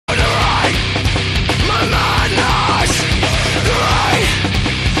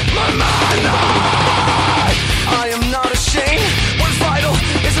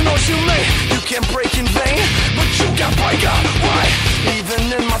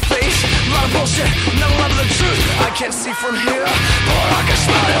bullshit, never love the truth. I can't see from here, but I can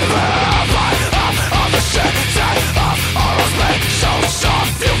smell your breath. Light up all the shit, set up all those men. So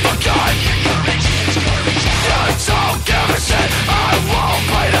soft, you forgot. You don't give a shit, I won't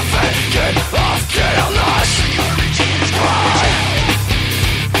play the fit. Get off, get on us.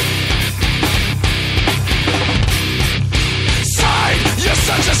 You're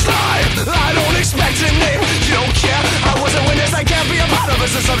such a slime, I don't expect a name. You don't care, I wasn't witness. I can't be a part of it,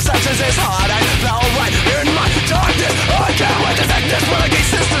 so some sections is hard. I fell right in my darkness. I can't wait to take this. Renegade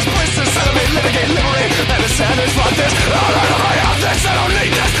sisters, princess, celebrate, litigate, liberate. Never satisfied this, all out of my ethics. I don't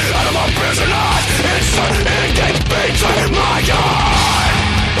need this, out of my prison eyes. Insert, engage, betray my God.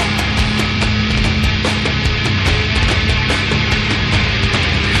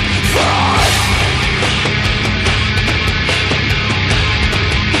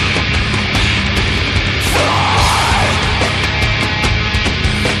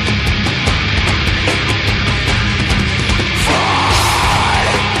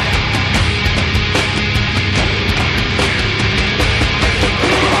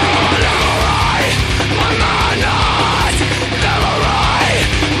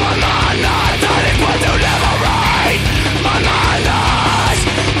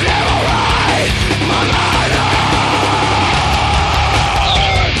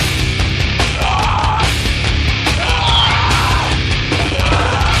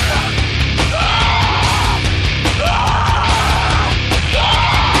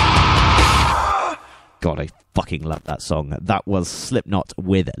 God, I fucking love that song. That was Slipknot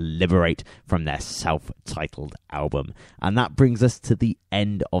with Liberate from their self-titled album. And that brings us to the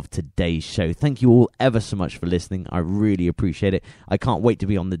end of today's show. Thank you all ever so much for listening. I really appreciate it. I can't wait to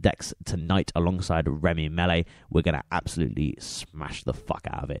be on the decks tonight alongside Remy Melee. We're going to absolutely smash the fuck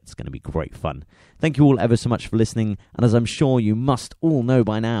out of it. It's going to be great fun. Thank you all ever so much for listening. And as I'm sure you must all know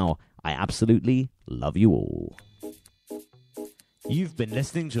by now, I absolutely love you all. You've been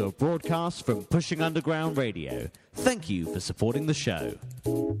listening to a broadcast from Pushing Underground Radio. Thank you for supporting the show.